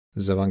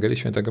Z Ewangelii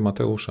Świętego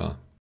Mateusza.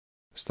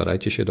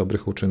 Starajcie się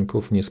dobrych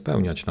uczynków nie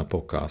spełniać na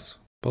pokaz,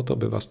 po to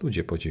by was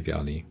ludzie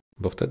podziwiali,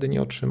 bo wtedy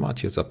nie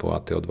otrzymacie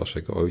zapłaty od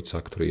waszego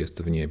Ojca, który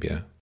jest w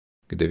niebie.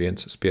 Gdy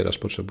więc wspierasz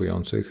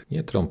potrzebujących,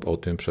 nie trąb o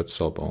tym przed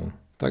sobą.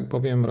 Tak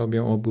bowiem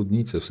robią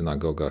obłudnicy w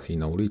synagogach i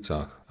na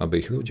ulicach, aby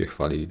ich ludzie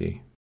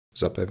chwalili.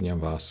 Zapewniam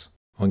was,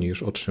 oni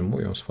już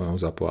otrzymują swoją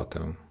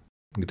zapłatę.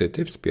 Gdy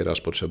ty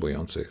wspierasz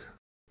potrzebujących,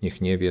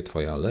 niech nie wie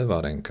twoja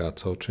lewa ręka,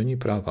 co czyni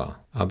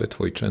prawa, aby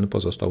twój czyn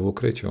pozostał w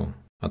ukryciu,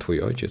 a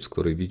twój Ojciec,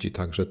 który widzi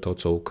także to,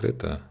 co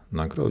ukryte,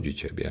 nagrodzi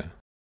ciebie.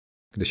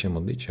 Gdy się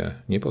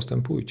modlicie, nie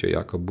postępujcie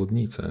jak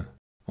obłudnicy.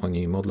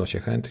 Oni modlą się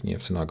chętnie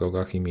w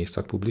synagogach i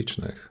miejscach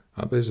publicznych,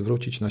 aby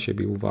zwrócić na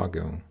siebie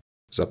uwagę.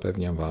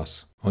 Zapewniam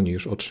was, oni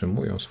już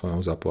otrzymują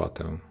swoją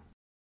zapłatę.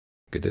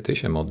 Gdy ty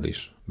się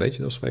modlisz, wejdź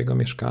do swojego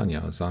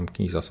mieszkania,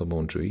 zamknij za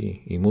sobą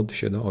drzwi i módl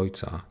się do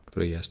Ojca,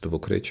 który jest w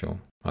ukryciu,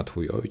 a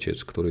twój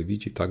Ojciec, który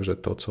widzi także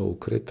to, co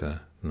ukryte,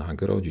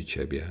 nagrodzi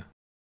ciebie.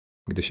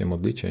 Gdy się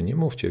modlicie, nie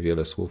mówcie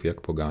wiele słów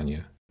jak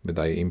poganie.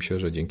 Wydaje im się,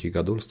 że dzięki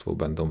gadulstwu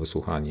będą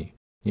wysłuchani.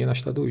 Nie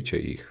naśladujcie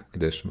ich,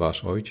 gdyż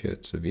wasz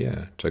Ojciec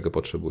wie, czego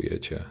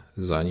potrzebujecie,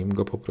 zanim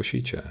Go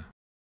poprosicie.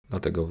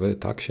 Dlatego wy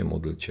tak się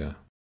módlcie.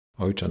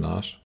 Ojcze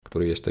nasz,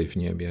 który jesteś w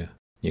niebie,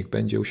 niech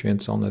będzie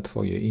uświęcone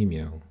Twoje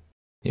imię.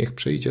 Niech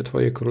przyjdzie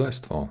Twoje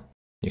królestwo.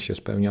 Niech się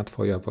spełnia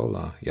Twoja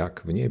wola,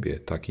 jak w niebie,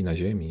 tak i na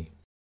ziemi.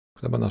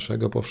 Chleba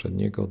naszego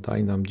powszedniego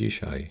daj nam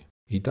dzisiaj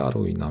i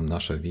daruj nam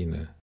nasze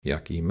winy,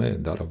 jak i my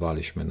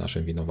darowaliśmy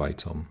naszym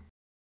winowajcom.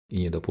 I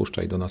nie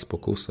dopuszczaj do nas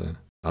pokusy,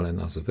 ale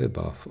nas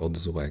wybaw od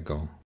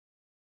złego.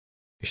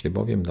 Jeśli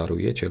bowiem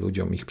darujecie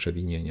ludziom ich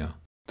przewinienia,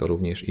 to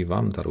również i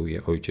wam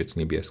daruje Ojciec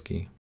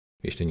Niebieski.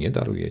 Jeśli nie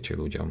darujecie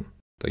ludziom,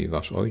 to i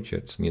wasz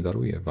Ojciec nie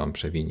daruje wam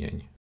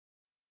przewinień.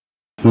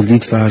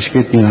 Modlitwa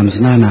świetnie nam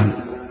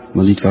znana,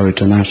 modlitwa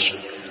Ojcze Nasz.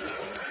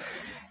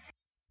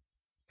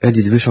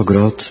 Edith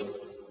Wyszogrod,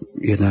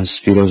 jedna z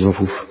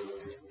filozofów,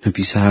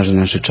 napisała, że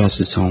nasze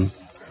czasy są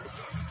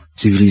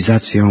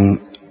cywilizacją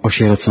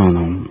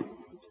osieroconą,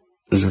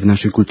 że w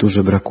naszej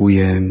kulturze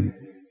brakuje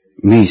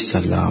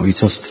miejsca dla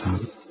ojcostwa.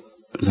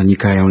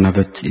 Zanikają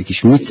nawet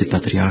jakieś mity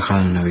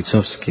patriarchalne,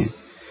 ojcowskie.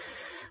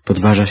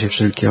 Podważa się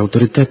wszelkie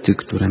autorytety,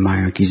 które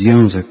mają jakiś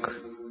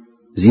związek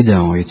z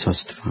ideą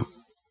ojcostwa.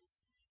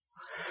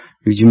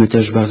 Widzimy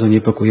też bardzo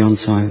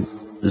niepokojące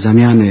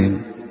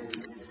zamiany,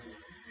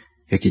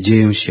 jakie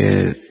dzieją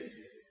się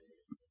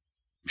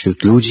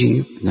wśród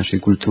ludzi, w naszej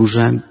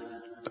kulturze,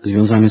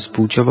 związane z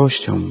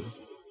płciowością.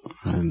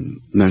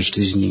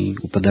 Mężczyźni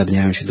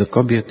upodabniają się do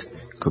kobiet,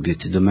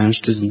 kobiety do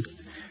mężczyzn.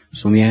 W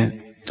sumie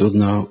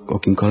trudno o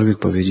kimkolwiek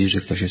powiedzieć,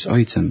 że ktoś jest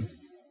ojcem.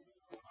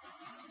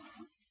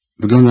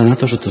 Wygląda na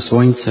to, że to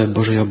słońce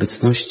Bożej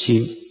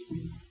obecności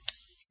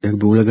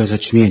jakby ulega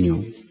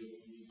zaćmieniu,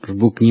 że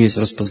Bóg nie jest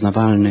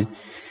rozpoznawalny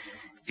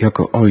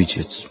jako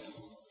Ojciec.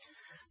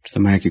 Czy to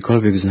ma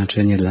jakiekolwiek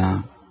znaczenie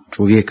dla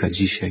człowieka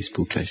dzisiaj,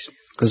 współcześnie?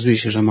 Okazuje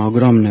się, że ma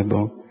ogromne,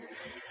 bo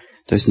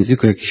to jest nie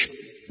tylko jakiś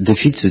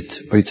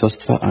deficyt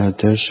ojcostwa, ale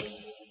też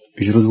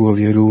źródło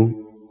wielu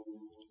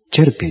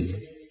cierpień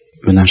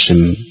w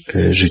naszym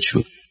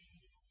życiu.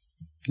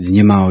 Kiedy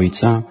nie ma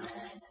ojca,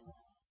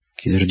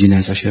 kiedy rodzina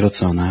jest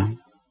osierocona,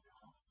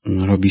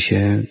 robi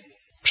się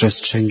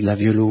przestrzeń dla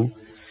wielu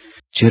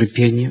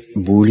cierpień,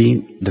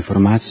 bóli,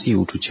 deformacji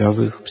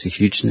uczuciowych,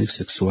 psychicznych,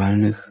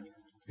 seksualnych,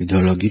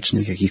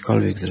 ideologicznych,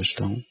 jakichkolwiek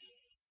zresztą.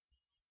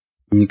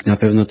 Nikt na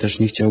pewno też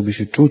nie chciałby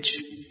się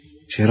czuć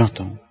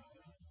sierotą.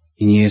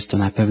 I nie jest to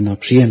na pewno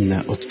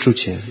przyjemne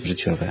odczucie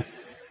życiowe.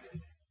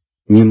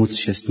 Nie móc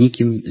się z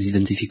nikim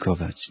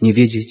zidentyfikować, nie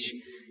wiedzieć,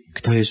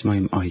 kto jest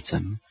moim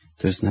ojcem.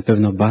 To jest na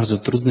pewno bardzo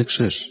trudny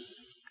krzyż.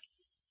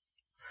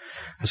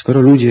 A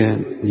skoro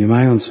ludzie, nie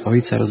mając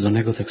ojca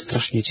rodzonego, tak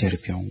strasznie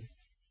cierpią,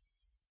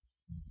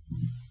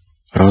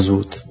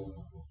 rozwód,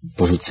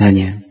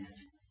 porzucenie,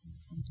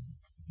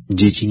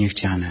 dzieci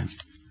niechciane,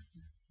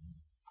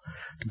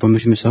 to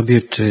pomyślmy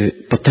sobie,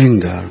 czy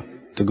potęga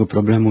tego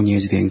problemu nie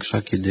jest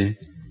większa, kiedy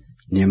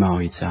nie ma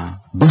Ojca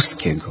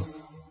Boskiego.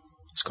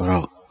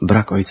 Skoro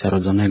brak Ojca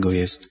rodzonego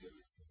jest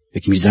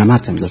jakimś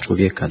dramatem dla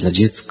człowieka, dla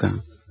dziecka,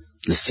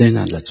 dla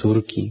syna, dla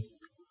córki,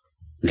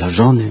 dla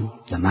żony,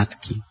 dla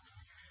matki,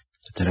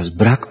 to teraz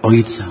brak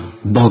Ojca,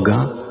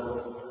 Boga,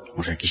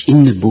 może jakiś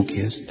inny Bóg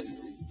jest,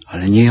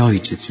 ale nie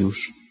Ojciec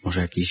już,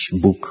 może jakiś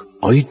Bóg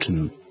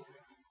Ojczym,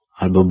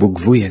 albo Bóg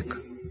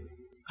Wujek,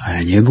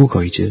 ale nie Bóg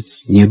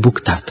Ojciec, nie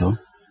Bóg Tato,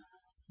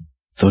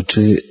 to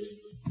czy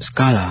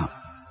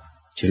skala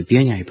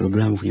cierpienia i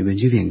problemów nie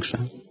będzie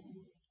większa?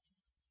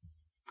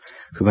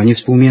 Chyba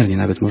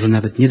niewspółmiernie, może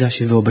nawet nie da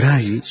się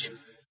wyobrazić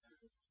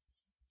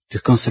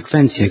tych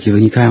konsekwencji, jakie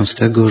wynikają z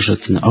tego, że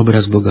ten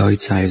obraz Boga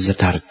Ojca jest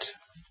zatarty.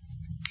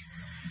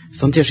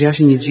 Stąd też ja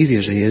się nie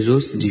dziwię, że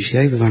Jezus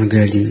dzisiaj w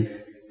Ewangelii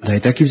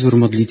daje taki wzór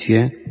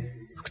modlitwie,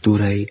 w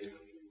której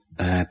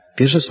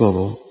pierwsze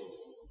słowo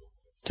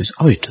to jest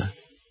Ojcze.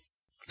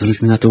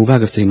 Zwróćmy na to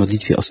uwagę, w tej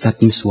modlitwie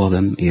ostatnim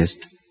słowem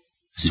jest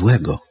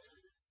złego.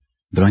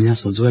 Broń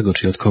nas od złego,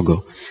 czyli od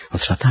kogo?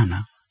 Od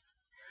szatana.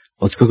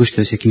 Od kogoś,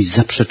 kto jest jakimś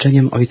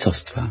zaprzeczeniem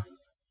ojcostwa.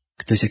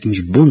 kto jest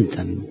jakimś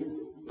buntem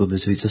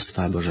wobec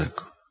Ojcostwa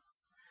Bożego.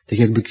 Tak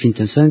jakby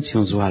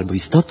kwintesencją zła albo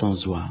istotą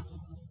zła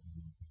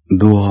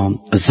było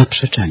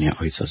zaprzeczenie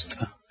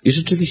ojcostwa. I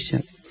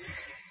rzeczywiście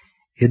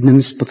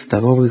jednym z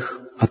podstawowych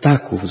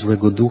ataków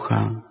złego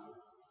ducha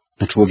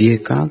na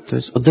człowieka to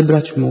jest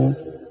odebrać mu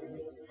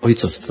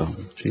ojcostwo,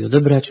 czyli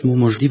odebrać mu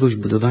możliwość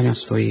budowania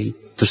swojej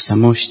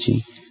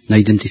tożsamości na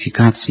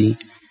identyfikacji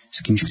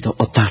z kimś, kto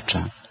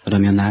otacza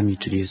ramionami,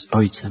 czyli jest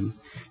ojcem,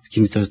 z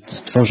kim kto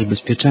stworzy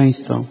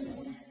bezpieczeństwo.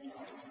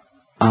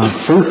 A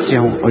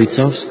funkcją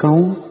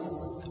ojcowską,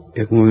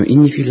 jak mówią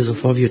inni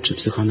filozofowie czy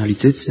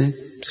psychoanalitycy,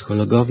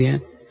 psychologowie,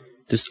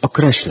 to jest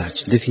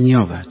określać,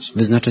 definiować,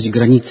 wyznaczać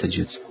granice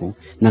dziecku,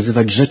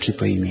 nazywać rzeczy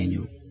po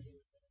imieniu.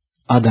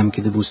 Adam,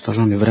 kiedy był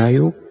stworzony w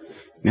raju,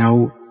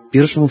 miał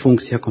pierwszą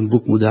funkcję, jaką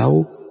Bóg mu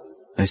dał,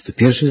 a jest to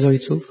pierwszy z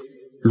ojców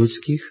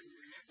ludzkich,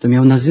 to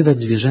miał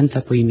nazywać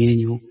zwierzęta po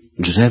imieniu,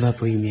 drzewa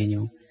po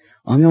imieniu.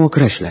 On miał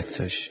określać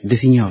coś,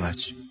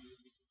 definiować.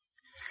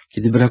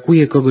 Kiedy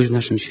brakuje kogoś w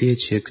naszym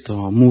świecie,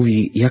 kto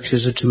mówi, jak się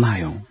rzeczy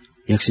mają,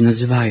 jak się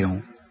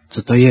nazywają,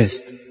 co to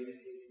jest.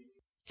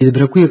 Kiedy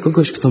brakuje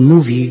kogoś, kto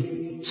mówi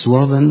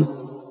słowem,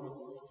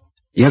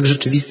 jak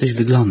rzeczywistość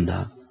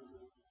wygląda,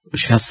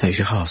 świat staje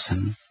się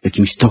chaosem,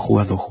 jakimś tohu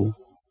ławochu.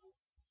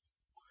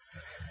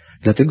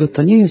 Dlatego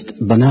to nie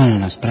jest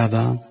banalna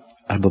sprawa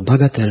albo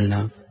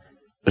bagatelna,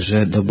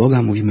 że do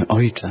Boga mówimy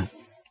Ojcze.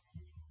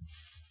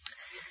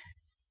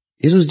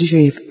 Jezus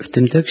dzisiaj w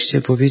tym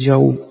tekście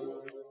powiedział,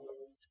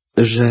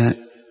 że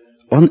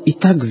On i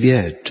tak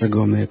wie,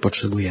 czego my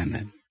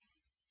potrzebujemy.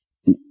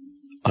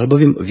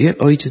 Albowiem wie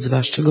Ojciec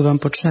Wasz, czego Wam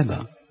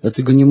potrzeba.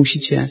 Dlatego nie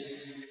musicie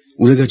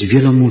ulegać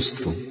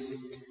wielomóstwu.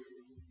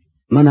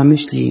 Ma na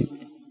myśli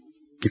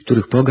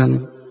niektórych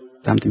pogan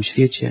w tamtym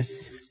świecie.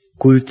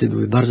 Kulty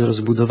były bardzo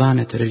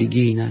rozbudowane, te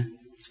religijne,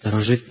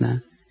 starożytne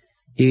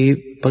i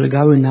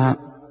polegały na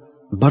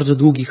bardzo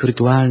długich,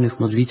 rytualnych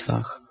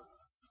modlitwach,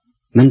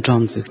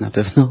 męczących na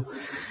pewno,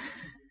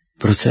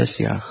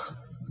 procesjach.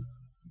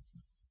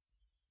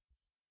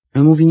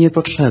 On mówi, nie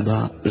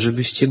potrzeba,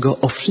 żebyście Go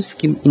o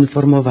wszystkim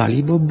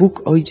informowali, bo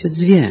Bóg Ojciec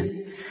wie.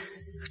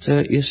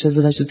 Chcę jeszcze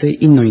dodać tutaj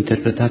inną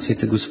interpretację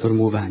tego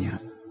sformułowania.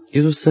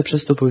 Jezus chce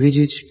przez to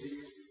powiedzieć,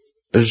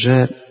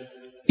 że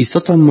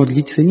istotą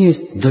modlitwy nie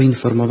jest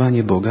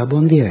doinformowanie Boga, bo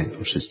On wie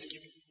o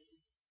wszystkim.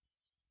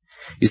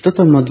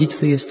 Istotą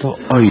modlitwy jest to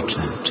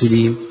Ojcze,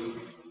 czyli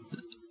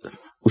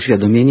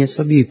uświadomienie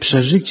sobie i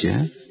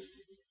przeżycie,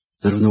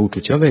 zarówno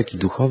uczuciowe, jak i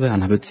duchowe, a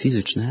nawet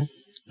fizyczne,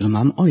 że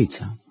mam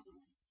Ojca,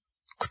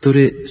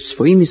 który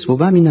swoimi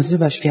słowami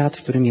nazywa świat,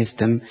 w którym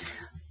jestem,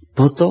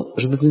 po to,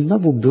 żebym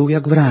znowu był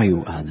jak w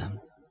raju, Adam.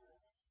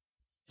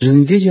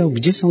 Żebym wiedział,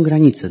 gdzie są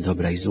granice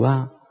dobra i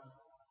zła,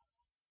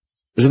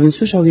 żebym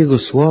słyszał Jego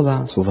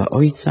słowa, słowa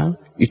Ojca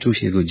i czuł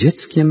się Jego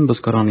dzieckiem, bo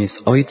skoro On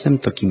jest Ojcem,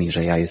 to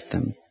kimże ja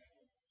jestem?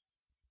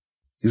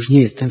 Już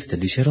nie jestem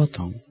wtedy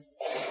sierotą.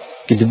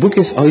 Kiedy Bóg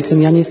jest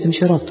Ojcem, ja nie jestem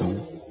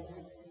sierotą.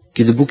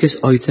 Kiedy Bóg jest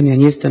Ojcem, ja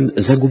nie jestem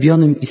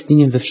zagubionym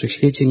istnieniem we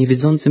wszechświecie, nie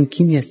wiedzącym,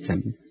 kim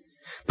jestem,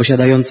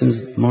 posiadającym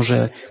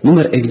może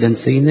numer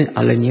ewidencyjny,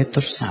 ale nie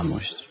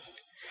tożsamość.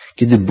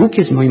 Kiedy Bóg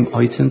jest moim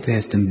Ojcem, to ja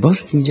jestem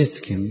bożkim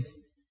dzieckiem.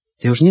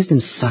 Ja już nie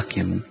jestem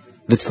ssakiem,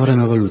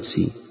 wytworem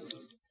ewolucji.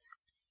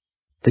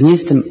 To nie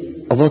jestem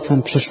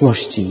owocem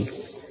przeszłości,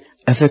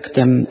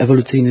 efektem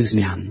ewolucyjnych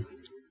zmian,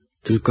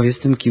 tylko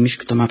jestem kimś,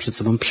 kto ma przed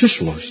sobą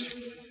przyszłość,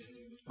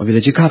 o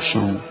wiele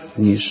ciekawszą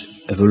niż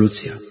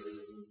ewolucja.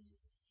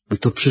 Bo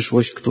to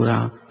przyszłość,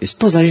 która jest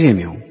poza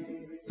ziemią.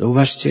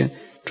 Zauważcie,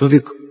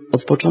 człowiek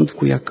od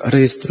początku, jak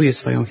rejestruje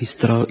swoją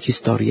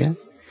historię,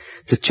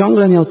 to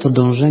ciągle miał to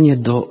dążenie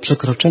do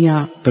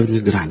przekroczenia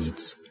pewnych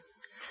granic.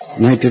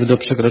 Najpierw do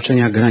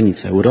przekroczenia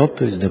granic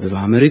Europy, zdobywa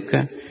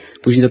Amerykę,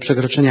 później do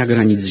przekroczenia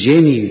granic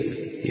Ziemi,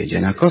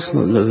 jedzie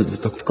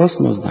w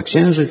kosmos, na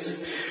Księżyc.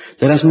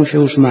 Teraz mu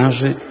się już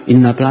marzy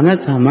inna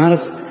planeta,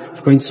 Mars.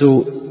 W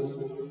końcu,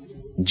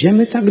 gdzie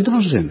my tak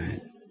dążymy?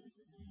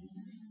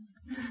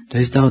 To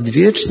jest ta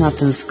odwieczna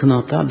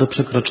tęsknota do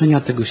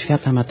przekroczenia tego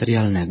świata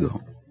materialnego.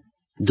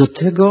 Do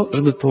tego,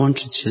 żeby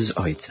połączyć się z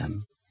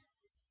Ojcem,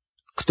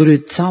 który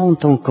całą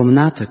tą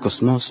komnatę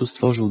kosmosu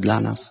stworzył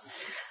dla nas,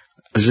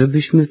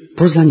 żebyśmy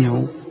poza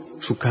nią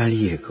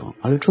szukali Jego.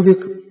 Ale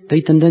człowiek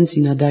tej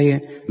tendencji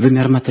nadaje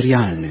wymiar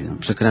materialny,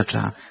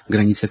 przekracza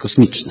granice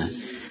kosmiczne.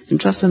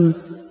 Tymczasem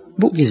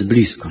Bóg jest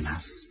blisko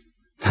nas,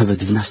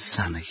 nawet w nas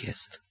samych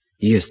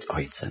jest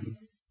Ojcem.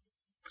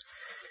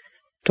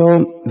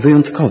 To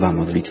wyjątkowa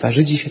modlitwa.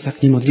 Żydzi się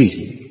tak nie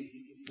modlili.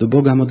 Do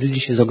Boga modlili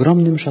się z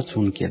ogromnym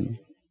szacunkiem,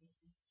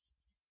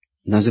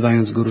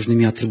 nazywając Go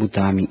różnymi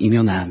atrybutami,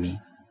 imionami,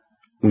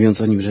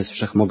 mówiąc o Nim, że jest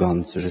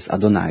wszechmogący, że jest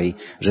Adonai,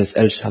 że jest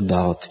El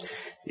Shaddot,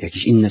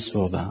 jakieś inne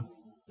słowa.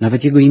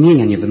 Nawet Jego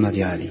imienia nie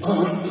wymawiali.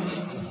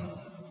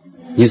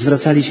 Nie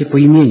zwracali się po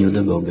imieniu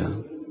do Boga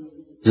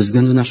ze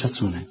względu na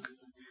szacunek.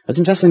 A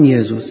tymczasem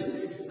Jezus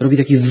robi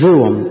taki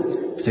wyłom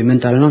w tej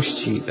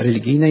mentalności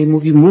religijnej i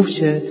mówi,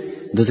 mówcie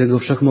do tego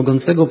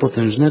wszechmogącego,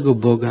 potężnego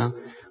Boga,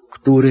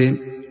 który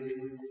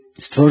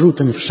stworzył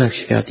ten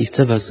wszechświat i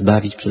chce was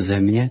zbawić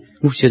przeze mnie,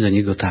 mówcie do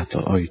Niego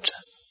tato, Ojcze.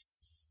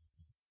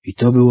 I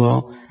to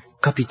było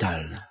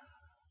kapitalne.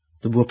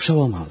 To było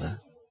przełomowe.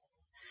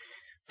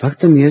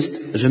 Faktem jest,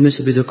 że my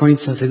sobie do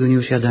końca tego nie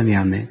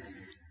uświadamiamy,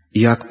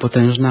 jak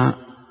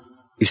potężna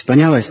i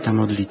wspaniała jest ta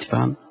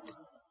modlitwa.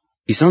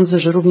 I sądzę,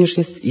 że również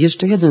jest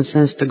jeszcze jeden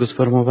sens tego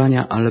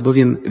sformułowania,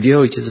 albowiem wie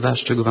Ojciec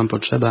wasz, czego wam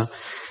potrzeba,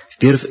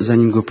 wpierw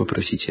zanim Go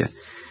poprosicie.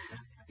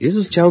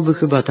 Jezus chciałby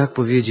chyba tak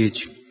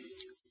powiedzieć,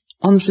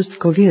 On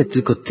wszystko wie,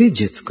 tylko ty,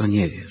 dziecko,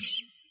 nie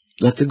wiesz.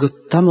 Dlatego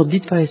ta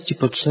modlitwa jest ci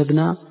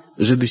potrzebna,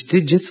 żebyś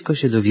ty, dziecko,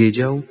 się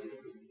dowiedział,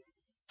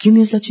 kim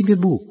jest dla ciebie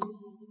Bóg.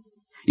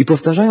 I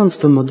powtarzając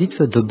tę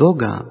modlitwę do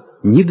Boga,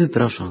 niby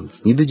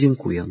prosząc, niby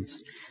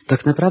dziękując,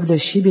 tak naprawdę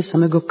siebie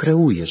samego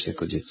kreujesz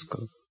jako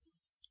dziecko.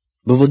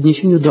 Bo w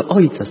odniesieniu do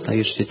Ojca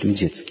stajesz się tym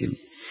dzieckiem.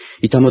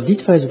 I ta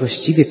modlitwa jest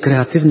właściwie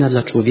kreatywna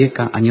dla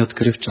człowieka, a nie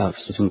odkrywcza w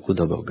stosunku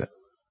do Boga.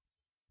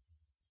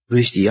 Bo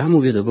jeśli ja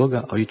mówię do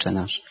Boga, Ojcze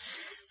nasz,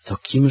 to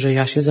kimże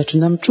ja się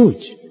zaczynam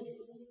czuć?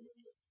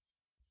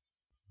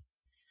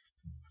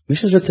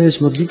 Myślę, że to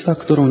jest modlitwa,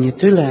 którą nie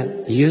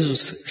tyle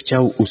Jezus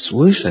chciał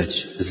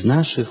usłyszeć z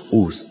naszych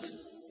ust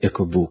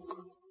jako Bóg.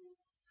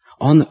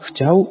 On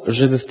chciał,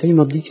 żeby w tej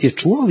modlitwie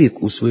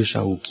człowiek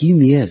usłyszał,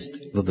 kim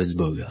jest wobec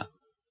Boga.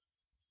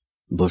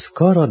 Bo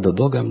skoro do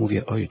Boga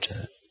mówię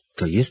Ojcze,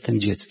 to jestem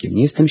dzieckiem,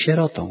 nie jestem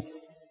sierotą.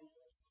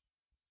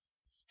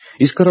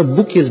 I skoro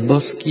Bóg jest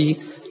boski,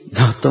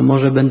 no to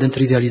może będę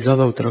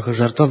trywializował, trochę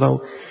żartował,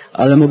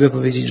 ale mogę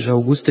powiedzieć, że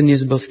Augustyn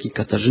jest boski,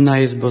 Katarzyna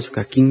jest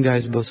boska, Kinga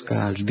jest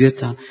boska,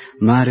 Elżbieta,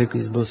 Marek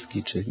jest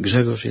boski, czy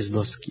Grzegorz jest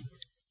boski.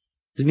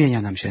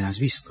 Zmienia nam się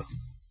nazwisko.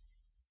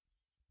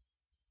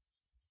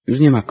 Już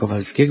nie ma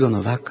Kowalskiego,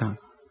 Nowaka.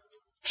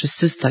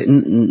 Wszyscy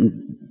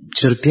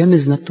czerpiemy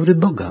z natury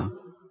Boga,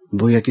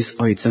 bo jak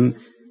jest Ojcem,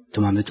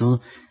 to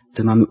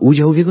mamy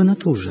udział w Jego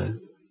naturze.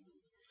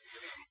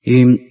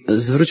 I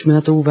zwróćmy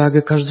na to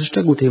uwagę, każdy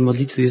szczegół tej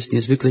modlitwy jest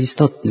niezwykle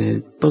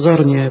istotny.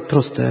 Pozornie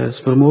proste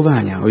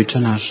sformułowania. Ojcze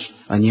nasz,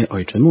 a nie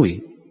Ojcze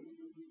mój.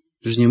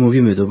 Już nie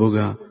mówimy do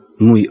Boga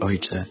mój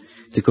Ojcze,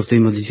 tylko w tej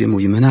modlitwie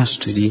mówimy nasz,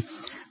 czyli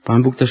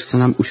Pan Bóg też chce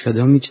nam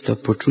uświadomić to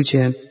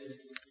poczucie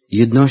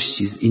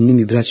jedności z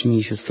innymi braćmi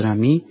i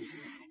siostrami.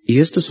 I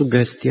jest to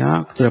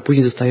sugestia, która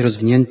później zostaje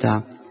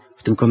rozwinięta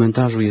w tym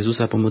komentarzu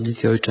Jezusa po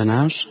modlitwie Ojcze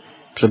nasz.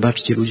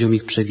 Przebaczcie ludziom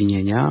ich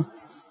przewinienia.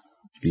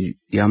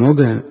 Ja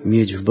mogę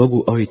mieć w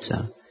Bogu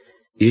Ojca,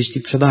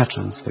 jeśli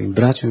przebaczam swoim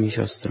braciom i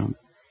siostrom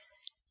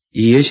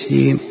i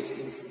jeśli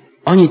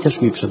oni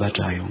też mi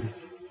przebaczają,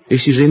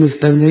 jeśli żyjemy w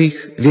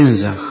pewnych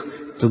więzach,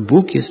 to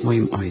Bóg jest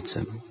moim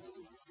Ojcem.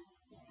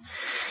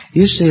 I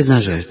jeszcze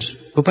jedna rzecz.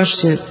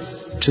 Popatrzcie,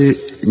 czy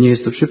nie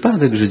jest to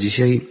przypadek, że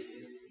dzisiaj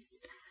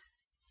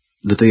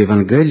do tej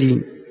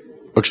Ewangelii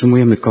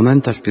otrzymujemy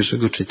komentarz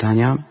pierwszego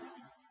czytania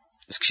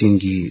z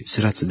księgi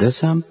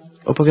Syracydesa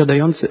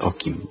opowiadający o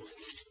kim?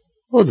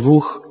 O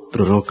dwóch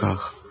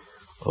prorokach,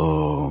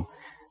 o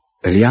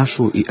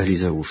Eliaszu i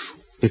Elizeuszu.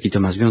 Jaki to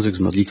ma związek z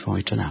modlitwą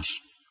Ojcze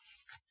nasz?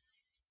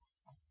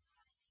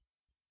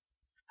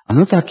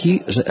 Ano taki,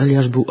 że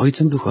Eliasz był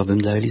ojcem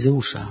duchowym dla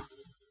Elizeusza.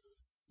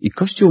 I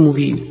Kościół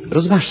mówi,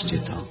 rozważcie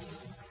to.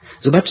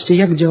 Zobaczcie,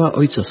 jak działa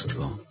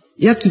ojcostwo.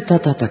 Jaki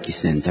tata, taki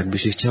syn, tak by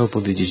się chciało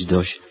powiedzieć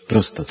dość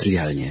prosto,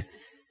 trywialnie.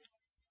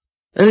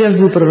 Eliasz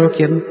był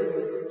prorokiem,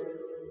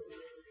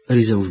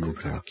 Elizeusz był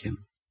prorokiem.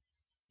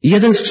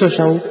 Jeden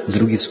wskrzeszał,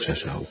 drugi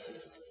wskrzeszał.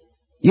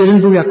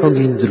 Jeden był jak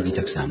ogień, drugi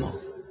tak samo.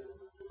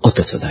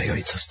 Oto co daje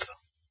ojcostwo.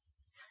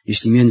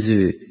 Jeśli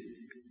między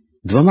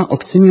dwoma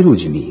obcymi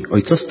ludźmi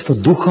ojcostwo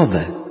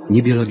duchowe,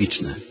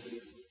 niebiologiczne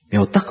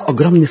miało tak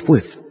ogromny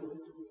wpływ,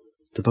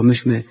 to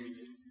pomyślmy,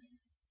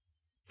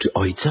 czy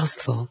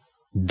ojcostwo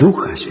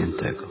Ducha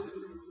Świętego,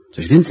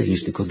 coś więcej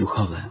niż tylko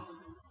duchowe,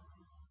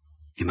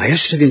 nie ma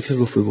jeszcze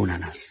większego wpływu na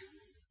nas.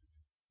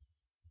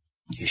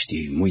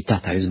 Jeśli mój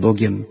tata jest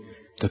Bogiem,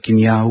 to kim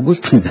ja,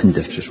 Augustyn,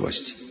 będę w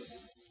przyszłości?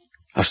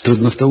 Aż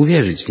trudno w to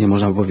uwierzyć. Nie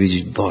można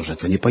powiedzieć, Boże,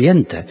 to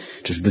niepojęte.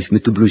 Czyżbyśmy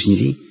tu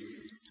bluźnili?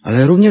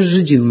 Ale również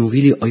Żydzi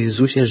mówili o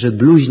Jezusie, że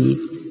bluźni,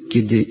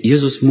 kiedy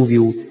Jezus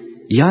mówił,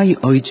 ja i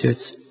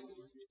Ojciec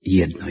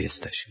jedno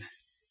jesteśmy.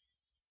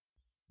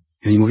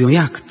 I oni mówią,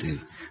 jak ty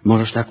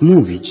możesz tak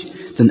mówić?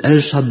 Ten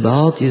El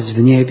Shabbat jest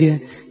w niebie,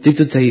 ty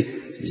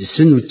tutaj,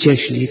 synu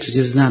cieśli,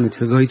 przecież znamy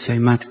twego ojca i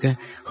matkę,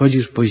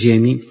 chodzisz po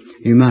ziemi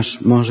i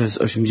masz może z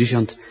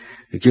 80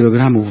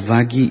 kilogramów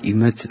wagi i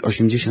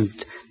 1,80 m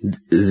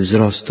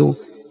wzrostu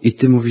i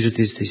ty mówisz, że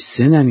ty jesteś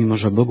synem i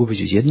może Bogu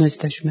powiedzieć, jedno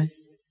jesteśmy?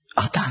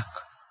 A tak.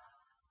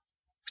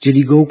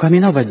 Chcieli go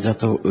ukamienować za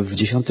to w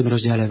 10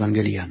 rozdziale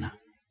Ewangelii Jana.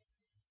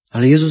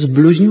 Ale Jezus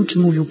bluźnił czy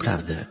mówił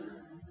prawdę?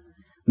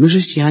 My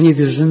chrześcijanie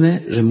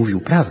wierzymy, że mówił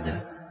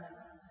prawdę.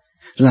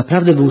 Że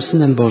naprawdę był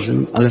Synem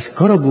Bożym, ale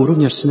skoro był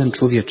również Synem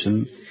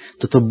Człowieczym,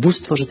 to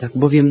bóstwo, że tak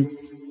powiem,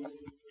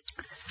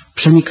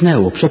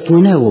 przeniknęło,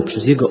 przepłynęło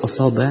przez Jego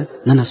osobę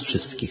na nas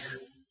wszystkich.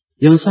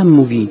 I On sam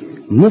mówi,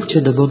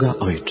 mówcie do Boga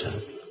Ojcze.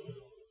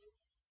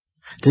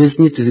 To jest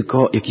nie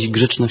tylko jakiś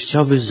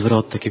grzecznościowy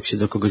zwrot, tak jak się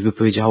do kogoś by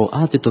powiedziało,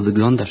 a ty to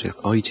wyglądasz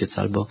jak ojciec,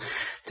 albo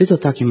ty to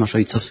taki masz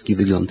ojcowski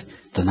wygląd.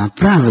 To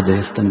naprawdę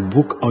jest ten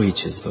Bóg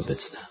Ojciec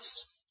wobec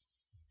nas.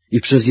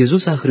 I przez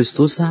Jezusa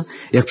Chrystusa,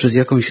 jak przez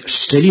jakąś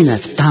szczelinę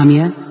w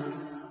tamie,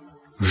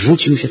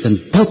 wrzucił się ten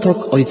potok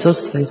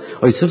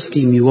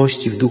ojcowskiej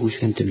miłości w Duchu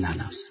Świętym na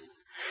nas.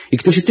 I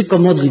kto się tylko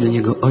modli do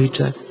Niego,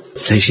 Ojcze,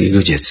 staje się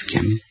Jego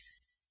dzieckiem.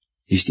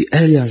 Jeśli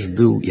Eliasz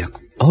był jak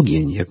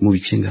ogień, jak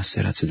mówi księga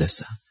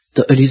Seracydesa,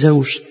 to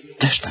Elizeusz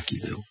też taki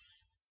był.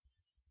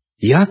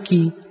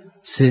 Jaki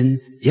syn,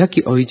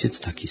 jaki ojciec,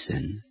 taki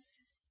syn.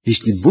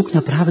 Jeśli Bóg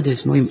naprawdę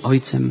jest moim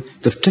ojcem,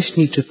 to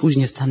wcześniej czy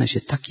później stanę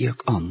się taki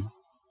jak On.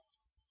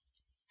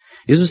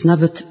 Jezus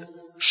nawet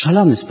w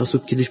szalony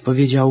sposób kiedyś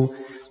powiedział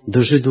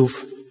do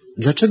Żydów,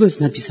 dlaczego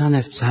jest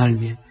napisane w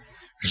psalmie,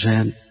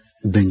 że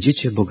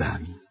będziecie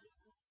bogami.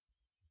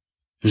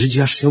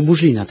 Żydzi aż się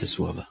oburzyli na te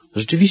słowa.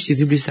 Rzeczywiście w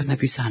Biblii jest tak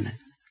napisane.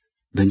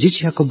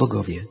 Będziecie jako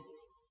bogowie.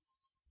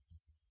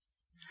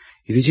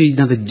 I wiecie,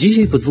 nawet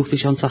dzisiaj po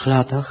 2000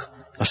 latach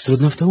aż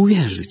trudno w to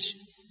uwierzyć,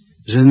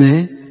 że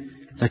my,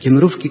 takie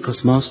mrówki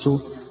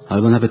kosmosu,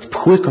 albo nawet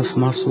pchły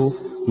kosmosu,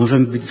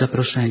 możemy być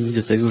zaproszeni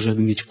do tego,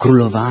 żeby mieć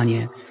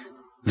królowanie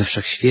we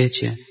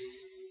wszechświecie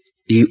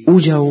i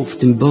udział w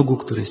tym Bogu,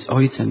 który jest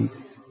Ojcem,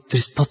 który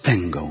jest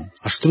potęgą.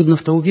 Aż trudno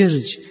w to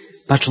uwierzyć,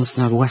 patrząc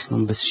na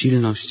własną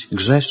bezsilność,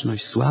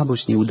 grzeszność,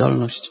 słabość,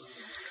 nieudolność.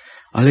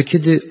 Ale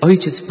kiedy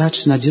ojciec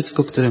patrzy na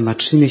dziecko, które ma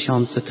 3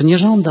 miesiące, to nie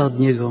żąda od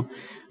niego,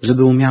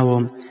 żeby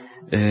umiało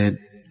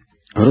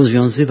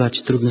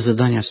rozwiązywać trudne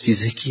zadania z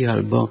fizyki,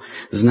 albo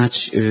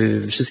znać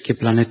wszystkie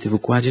planety w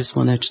Układzie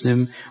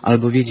Słonecznym,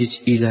 albo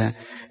wiedzieć, ile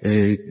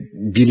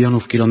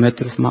bilionów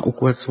kilometrów ma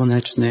Układ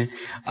Słoneczny,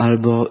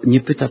 albo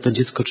nie pyta to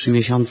dziecko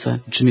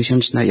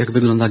 3-miesięczne, jak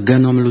wygląda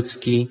genom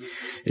ludzki,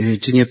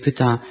 czy nie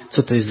pyta,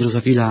 co to jest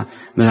drozofila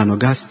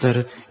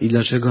melanogaster i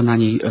dlaczego na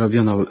niej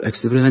robiono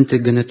eksperymenty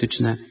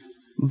genetyczne,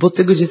 bo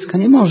tego dziecka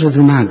nie może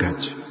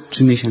wymagać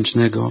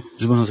 3-miesięcznego,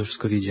 żeby ono to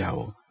wszystko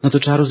wiedziało. No to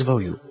trzeba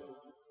rozwoju.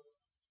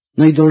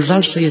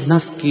 Najdolżalsze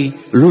jednostki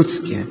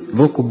ludzkie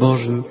w oku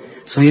Bożym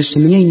są jeszcze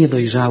mniej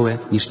niedojrzałe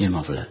niż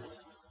niemowlę.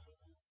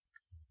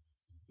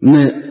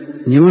 My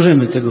nie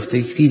możemy tego w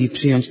tej chwili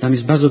przyjąć, nam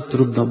jest bardzo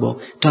trudno, bo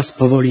czas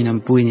powoli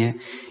nam płynie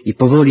i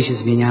powoli się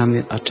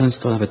zmieniamy, a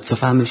często nawet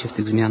cofamy się w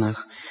tych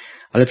zmianach.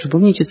 Ale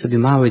przypomnijcie sobie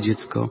małe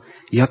dziecko,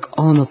 jak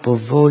ono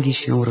powoli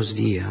się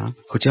rozwija,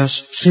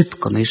 chociaż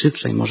szybko,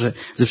 najszybciej, może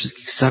ze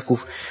wszystkich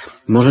ssaków,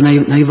 może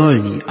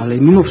najwolniej, ale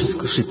mimo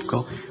wszystko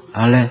szybko,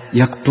 ale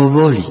jak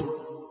powoli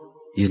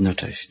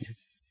jednocześnie.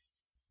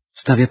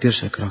 Stawia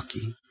pierwsze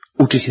kroki,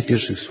 uczy się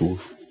pierwszych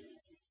słów.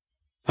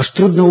 Aż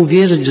trudno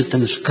uwierzyć, że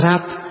ten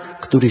szkrab,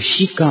 który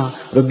sika,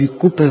 robi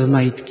kupę w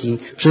majtki,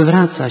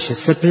 przewraca się,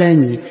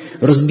 sepleni,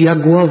 rozbija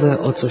głowę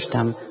o coś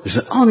tam,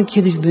 że on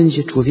kiedyś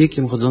będzie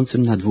człowiekiem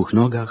chodzącym na 2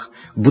 nogach,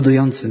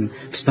 budującym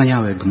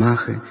wspaniałe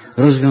gmachy,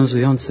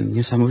 rozwiązującym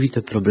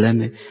niesamowite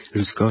problemy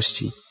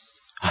ludzkości.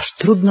 Aż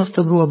trudno w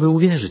to byłoby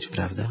uwierzyć,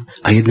 prawda?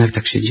 A jednak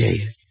tak się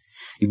dzieje.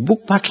 I Bóg,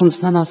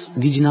 patrząc na nas,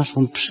 widzi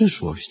naszą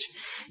przyszłość.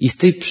 I z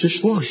tej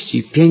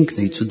przyszłości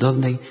pięknej,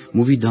 cudownej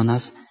mówi do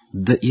nas,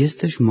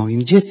 jesteś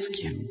moim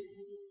dzieckiem.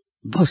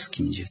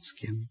 Boskim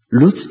dzieckiem.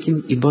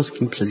 Ludzkim i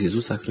boskim przez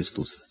Jezusa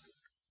Chrystusa.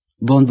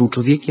 Bo On był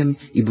człowiekiem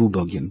i był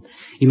Bogiem.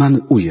 I mamy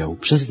udział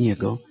przez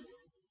Niego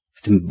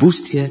w tym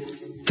bóstwie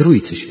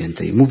Trójcy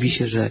Świętej. Mówi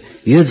się, że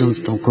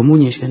jedząc tą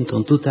komunię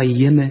świętą tutaj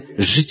jemy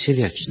życie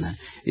wieczne.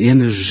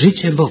 Jemy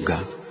życie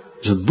Boga.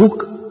 Że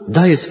Bóg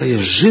daje swoje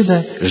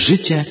żywe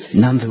życie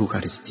nam w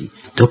Eucharystii.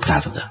 To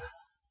prawda.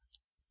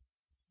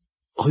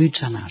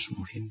 Ojcze nasz,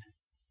 mówimy.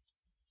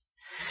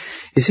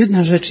 Jest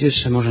jedna rzecz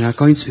jeszcze, może na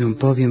końcu ją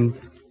powiem,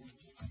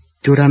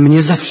 która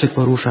mnie zawsze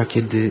porusza,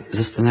 kiedy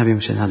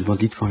zastanawiam się nad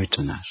modlitwą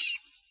Ojcze nasz.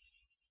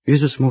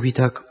 Jezus mówi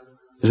tak,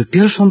 że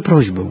pierwszą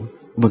prośbą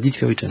w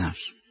modlitwie Ojcze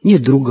nasz, nie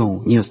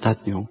drugą, nie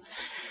ostatnią,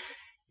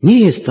 nie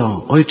jest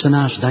to Ojcze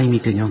nasz, daj mi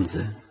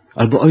pieniądze,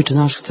 albo Ojcze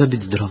nasz, chcę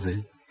być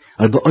zdrowy,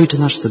 albo Ojcze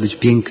nasz, chcę być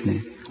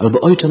piękny,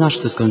 albo Ojcze nasz,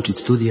 chcę skończyć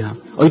studia,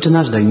 Ojcze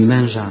nasz, daj mi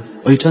męża,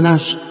 Ojcze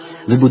nasz,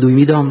 wybuduj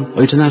mi dom,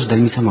 Ojcze nasz,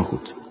 daj mi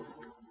samochód.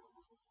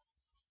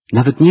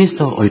 Nawet nie jest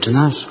to Ojcze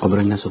nasz,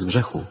 obroń nas od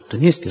grzechu. To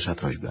nie jest pierwsza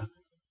prośba.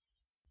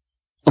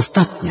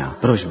 Ostatnia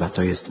prośba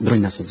to jest broń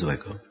nas od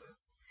złego.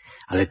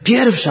 Ale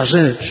pierwsza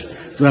rzecz,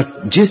 która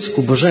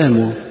dziecku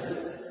Bożemu,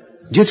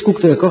 dziecku,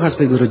 które kocha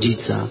swojego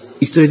rodzica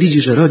i które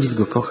widzi, że rodzic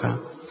go kocha,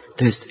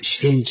 to jest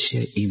święć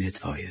się imię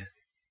Twoje.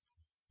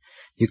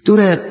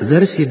 Niektóre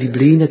wersje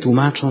biblijne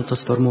tłumaczą to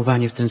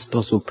sformułowanie w ten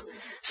sposób.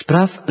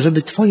 Spraw,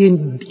 żeby Twoje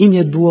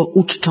imię było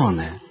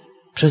uczczone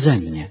przeze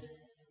mnie.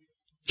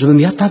 Żebym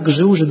ja tak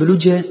żył, żeby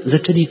ludzie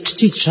zaczęli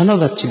czcić,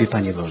 szanować Ciebie,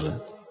 Panie Boże.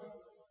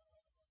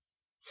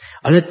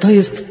 Ale to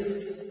jest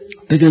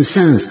pewien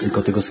sens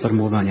tylko tego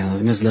sformułowania.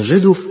 Natomiast dla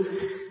Żydów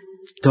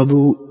to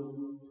był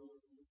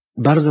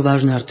bardzo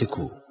ważny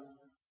artykuł.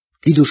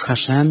 Kiddush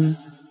Hashem,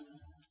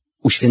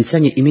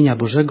 uświęcenie imienia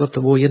Bożego,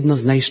 to było jedno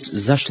z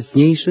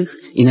najzaszczytniejszych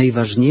i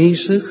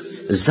najważniejszych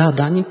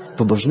zadań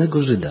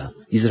pobożnego Żyda,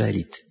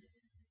 Izraelity.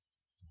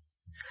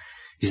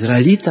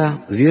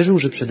 Izraelita wierzył,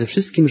 że przede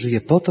wszystkim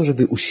żyje po to,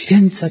 żeby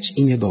uświęcać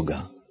imię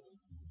Boga.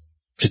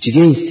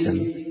 Przeciwieństwem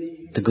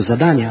tego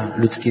zadania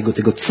ludzkiego,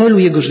 tego celu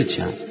jego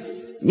życia.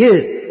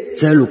 Nie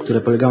celu,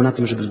 które polegało na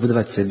tym, żeby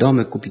zbudować sobie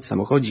domek, kupić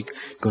samochodzik,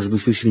 tylko żeby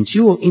się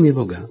uświęciło imię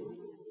Boga.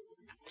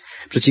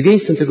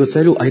 Przeciwieństwem tego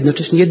celu, a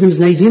jednocześnie jednym z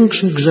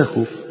największych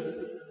grzechów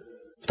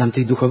w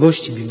tamtej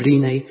duchowości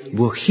biblijnej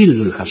było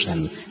Hillul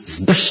Hashem,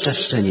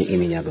 zbezczeszczenie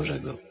imienia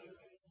Bożego.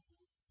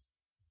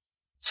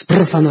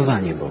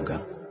 Sprofanowanie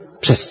Boga.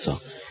 Przez co?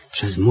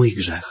 Przez mój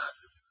grzech.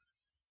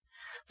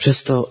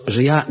 Przez to,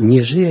 że ja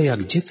nie żyję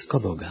jak dziecko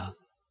Boga.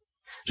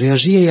 Że ja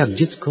żyję jak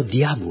dziecko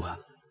diabła.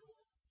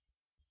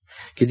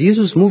 Kiedy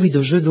Jezus mówi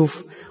do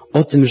Żydów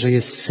o tym, że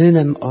jest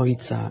synem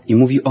Ojca i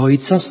mówi o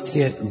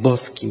ojcostwie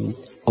boskim,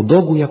 o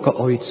Bogu jako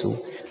Ojcu,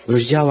 w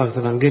rozdziałach w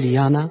Ewangelii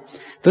Jana,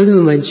 w pewnym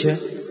momencie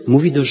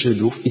mówi do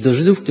Żydów i do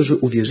Żydów, którzy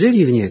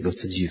uwierzyli w Niego,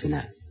 co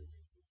dziwne.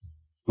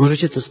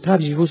 Możecie to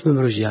sprawdzić w 8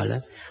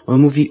 rozdziale.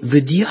 On mówi,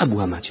 wy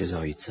diabła macie z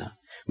Ojca.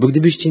 Bo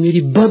gdybyście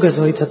mieli Boga z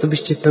Ojca, to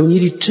byście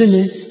pełnili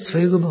czyny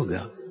swojego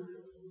Boga.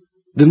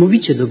 Wy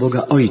mówicie do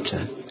Boga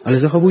Ojcze, ale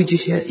zachowujcie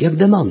się jak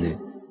demony.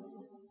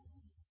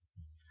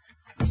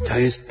 I to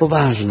jest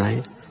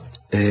poważny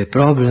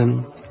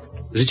problem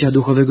życia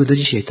duchowego do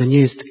dzisiaj. To nie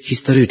jest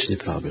historyczny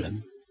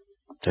problem.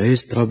 To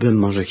jest problem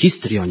może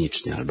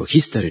histrioniczny albo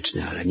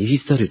historyczny, ale nie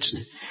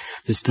historyczny.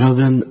 To jest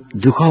problem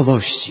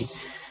duchowości,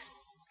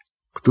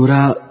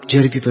 która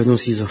cierpi pewną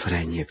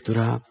schizofrenię,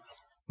 która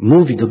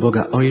mówi do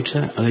Boga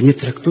Ojcze, ale nie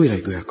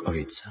traktuje Go jak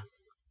Ojca.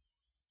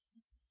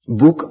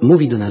 Bóg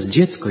mówi do nas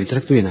dziecko i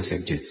traktuje nas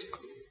jak dziecko.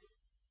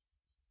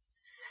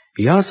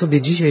 Ja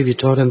sobie dzisiaj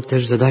wieczorem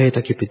też zadaję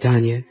takie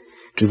pytanie,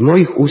 czy w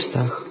moich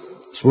ustach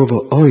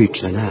słowo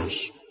Ojcze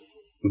nasz,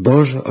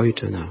 Boże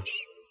Ojcze nasz,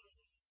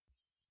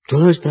 czy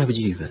ono jest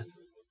prawdziwe?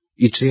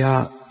 I czy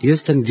ja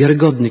jestem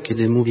wiarygodny,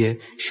 kiedy mówię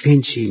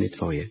święć się imię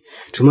Twoje?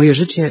 Czy moje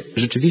życie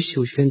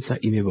rzeczywiście uświęca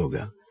imię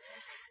Boga?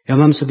 Ja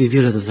mam sobie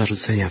wiele do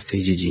zarzucenia w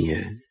tej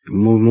dziedzinie.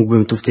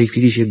 Mógłbym tu w tej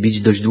chwili się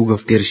bić dość długo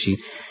w piersi,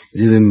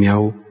 gdybym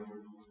miał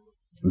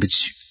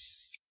być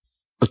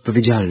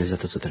odpowiedzialny za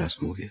to, co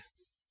teraz mówię.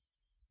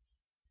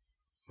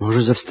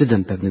 Może ze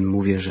wstydem pewnym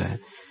mówię, że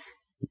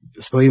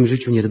w swoim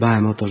życiu nie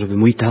dbałem o to, żeby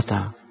mój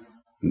tata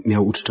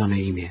miał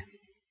uczczone imię.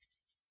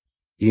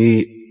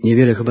 I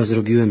niewiele chyba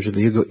zrobiłem,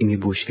 żeby jego imię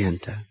było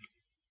święte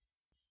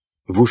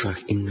w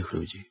uszach innych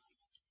ludzi.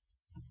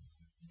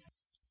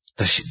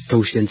 To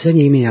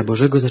uświęcenie imienia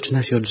Bożego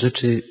zaczyna się od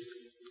rzeczy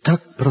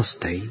tak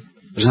prostej,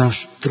 że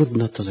aż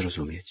trudno to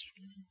zrozumieć.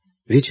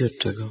 Wiecie od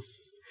czego?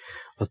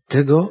 Od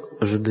tego,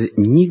 żeby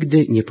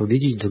nigdy nie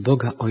powiedzieć do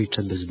Boga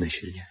Ojcze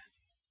bezmyślnie.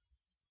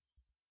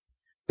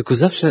 Tylko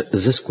zawsze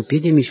ze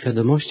skupieniem i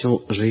świadomością,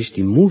 że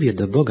jeśli mówię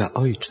do Boga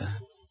Ojcze,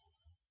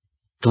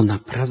 to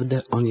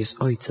naprawdę On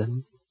jest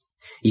Ojcem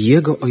i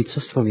Jego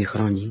ojcostwo mnie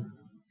chroni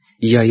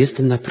i ja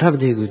jestem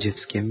naprawdę Jego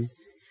dzieckiem.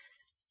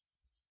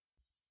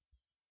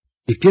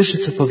 I pierwsze,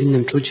 co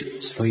powinienem czuć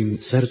w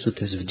swoim sercu,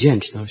 to jest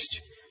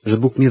wdzięczność, że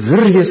Bóg mnie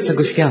wyrwie z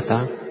tego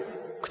świata,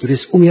 który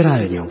jest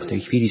umieralnią w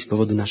tej chwili z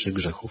powodu naszych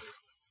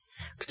grzechów.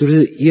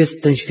 Który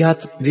jest ten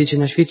świat, wiecie,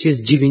 na świecie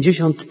jest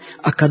 90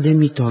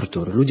 akademii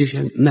tortur. Ludzie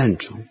się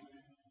męczą.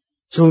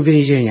 Są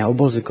więzienia,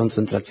 obozy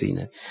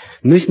koncentracyjne.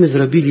 Myśmy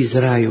zrobili z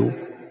raju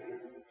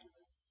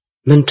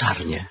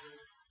męczarnię,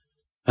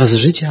 a z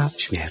życia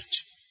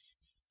śmierć.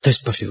 To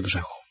jest posiew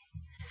grzechu.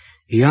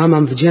 I ja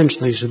mam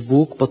wdzięczność, że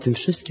Bóg po tym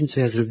wszystkim, co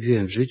ja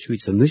zrobiłem w życiu i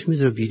co myśmy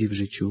zrobili w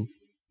życiu,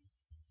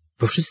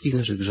 po wszystkich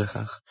naszych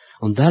grzechach,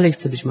 On dalej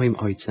chce być moim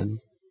Ojcem.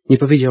 Nie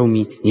powiedział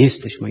mi, nie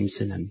jesteś moim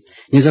synem,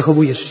 nie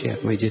zachowujesz się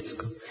jak moje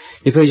dziecko.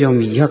 Nie powiedział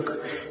mi, jak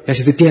ja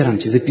się wypieram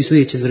cię,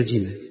 wypisuję cię z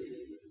rodziny.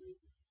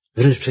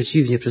 Wręcz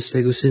przeciwnie, przez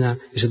swojego syna,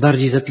 że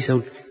bardziej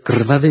zapisał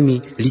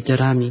krwawymi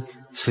literami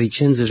w swojej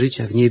księdze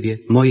życia w niebie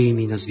moje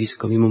imię i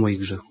nazwisko, mimo moich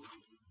grzechów.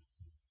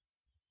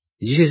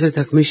 I dzisiaj sobie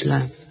tak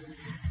myślę,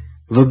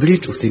 w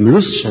obliczu, w tym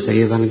lustrze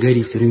tej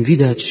Ewangelii, w którym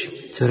widać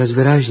coraz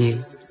wyraźniej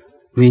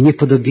moje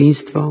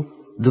niepodobieństwo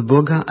do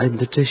Boga, a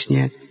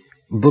jednocześnie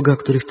Boga,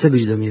 który chce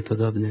być do mnie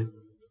podobny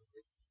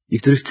i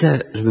który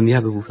chce, żebym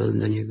ja był podobny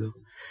do Niego.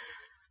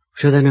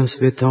 Uświadamiam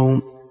sobie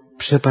tą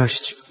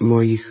przepaść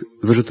moich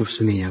wyrzutów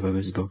sumienia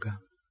wobec Boga.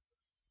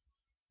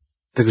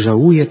 Tak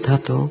żałuję,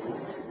 tato,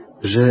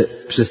 że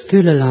przez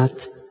tyle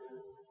lat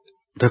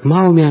tak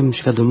mało miałem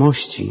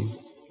świadomości,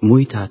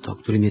 mój tato,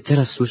 który mnie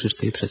teraz słyszysz w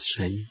tej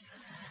przestrzeni,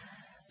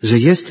 że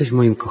jesteś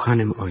moim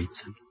kochanym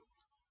Ojcem.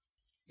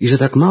 I że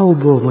tak mało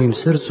było w moim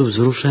sercu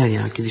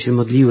wzruszenia, kiedy się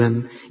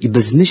modliłem i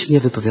bezmyślnie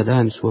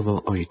wypowiadałem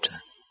słowo Ojcze.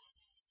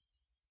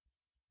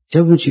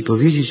 Chciałbym Ci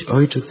powiedzieć,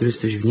 Ojcze, który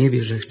jesteś w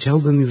niebie, że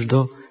chciałbym już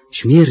do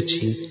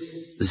śmierci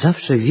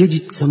zawsze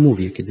wiedzieć, co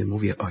mówię, kiedy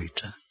mówię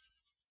Ojcze.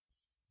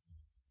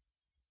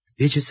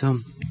 Wiecie co?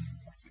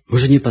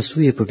 Może nie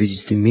pasuje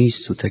powiedzieć w tym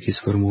miejscu takie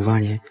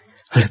sformułowanie,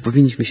 ale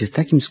powinniśmy się z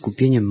takim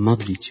skupieniem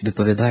modlić,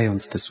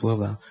 wypowiadając te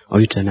słowa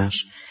Ojcze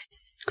nasz,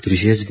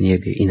 któryś jest w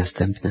niebie i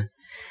następne,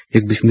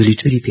 jakbyśmy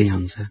liczyli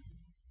pieniądze.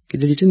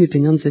 Kiedy liczymy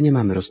pieniądze, nie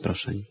mamy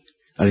rozproszeń,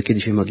 ale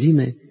kiedy się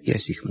modlimy,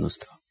 jest ich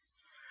mnóstwo.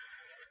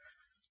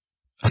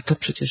 A to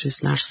przecież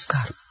jest nasz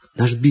skarb,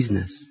 nasz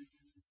biznes.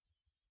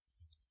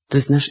 To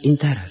jest nasz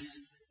interes.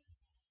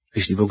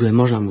 Jeśli w ogóle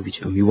można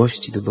mówić o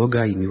miłości do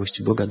Boga i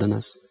miłości Boga do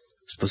nas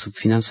w sposób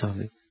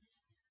finansowy.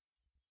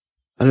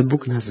 Ale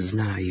Bóg nas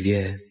zna i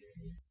wie,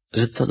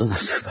 że to do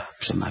nas chyba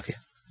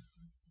przemawia.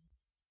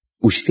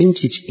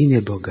 Uświęcić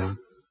imię Boga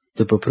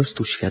to po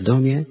prostu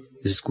świadomie,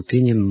 ze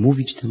skupieniem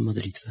mówić tę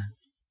modlitwę.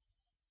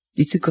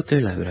 I tylko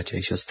tyle, bracia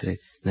i siostry,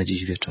 na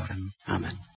dziś wieczorem. Amen.